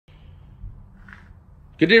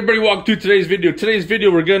Good day everybody, welcome to today's video. Today's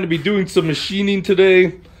video we're going to be doing some machining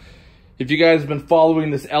today. If you guys have been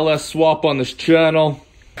following this LS swap on this channel,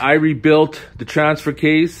 I rebuilt the transfer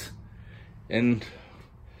case and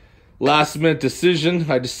last minute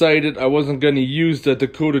decision, I decided I wasn't going to use the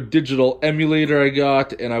Dakota digital emulator I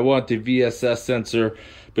got, and I want the VSS sensor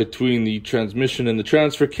between the transmission and the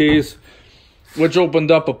transfer case, which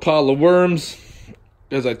opened up a pile of worms.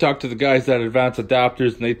 As I talked to the guys at Advanced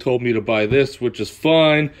Adapters, and they told me to buy this, which is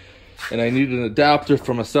fine. And I need an adapter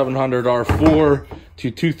from a 700R4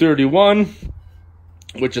 to 231,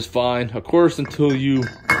 which is fine, of course, until you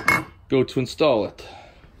go to install it.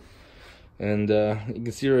 And you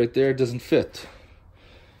can see right there, it doesn't fit.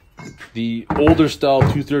 The older style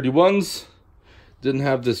 231s didn't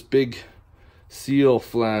have this big seal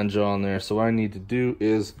flange on there, so what I need to do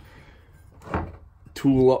is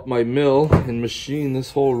tool up my mill and machine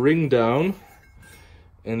this whole ring down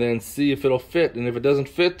and then see if it'll fit. And if it doesn't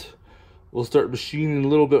fit, we'll start machining a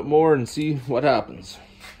little bit more and see what happens.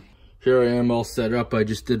 Here I am all set up. I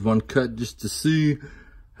just did one cut just to see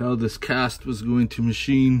how this cast was going to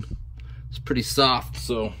machine. It's pretty soft,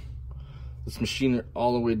 so let's machine it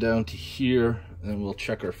all the way down to here and we'll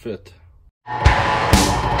check our fit.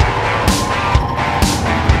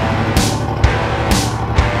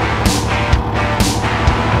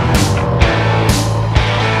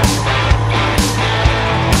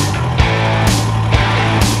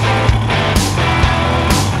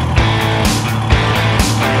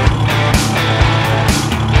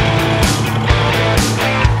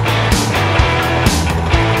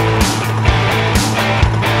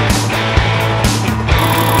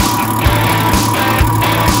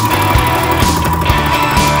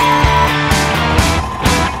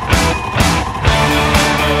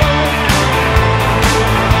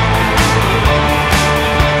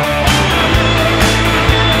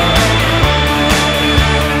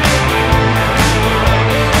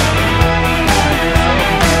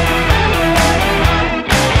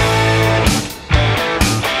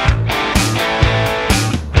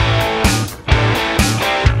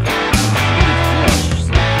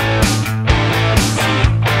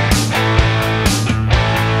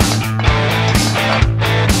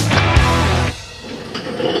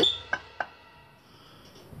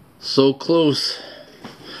 So close.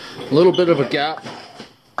 A little bit of a gap.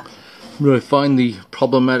 Where I find the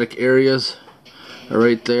problematic areas are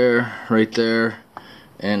right there,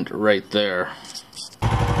 and right there.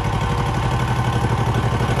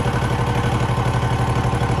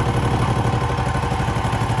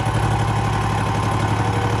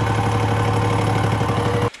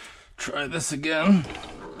 Try this again.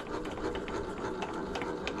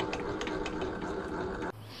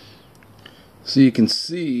 So you can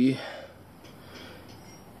see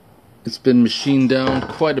it's been machined down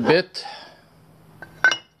quite a bit.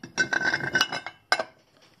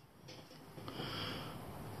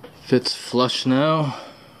 Fits flush now.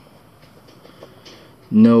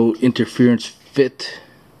 No interference fit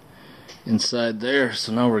inside there,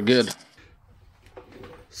 so now we're good.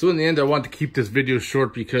 So in the end, I want to keep this video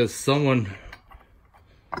short because someone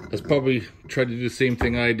has probably tried to do the same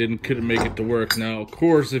thing I did and couldn't make it to work. Now, of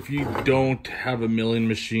course, if you don't have a milling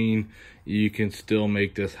machine, you can still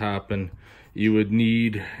make this happen. You would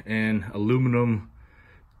need an aluminum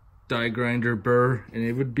die grinder burr, and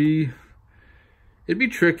it'd be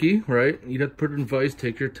tricky, right? You'd have to put it in vise,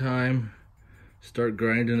 take your time, start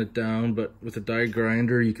grinding it down, but with a die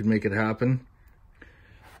grinder, you can make it happen.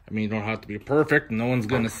 I mean, you don't have to be perfect, no one's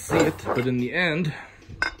gonna see it, but in the end.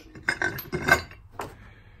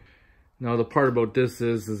 Now the part about this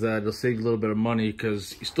is that it'll save you a little bit of money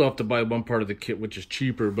because you still have to buy one part of the kit, which is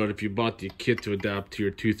cheaper. But if you bought the kit to adapt to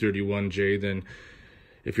your 231J, then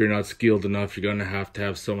if you're not skilled enough, you're going to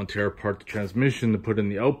have someone tear apart the transmission to put in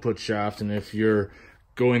the output shaft. And if you're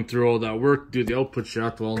going through all that work to do the output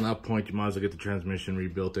shaft, well, at that point, you might as well get the transmission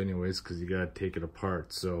rebuilt anyways because you got to take it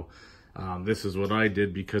apart. So this is what I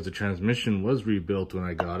did because the transmission was rebuilt when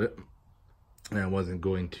I got it. And I wasn't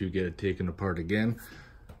going to get it taken apart again.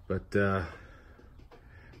 But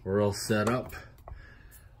we're all set up.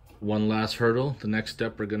 One last hurdle. The next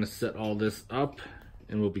step, we're going to set all this up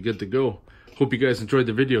and we'll be good to go. Hope you guys enjoyed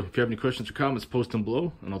the video. If you have any questions or comments, post them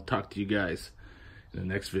below and I'll talk to you guys in the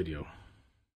next video.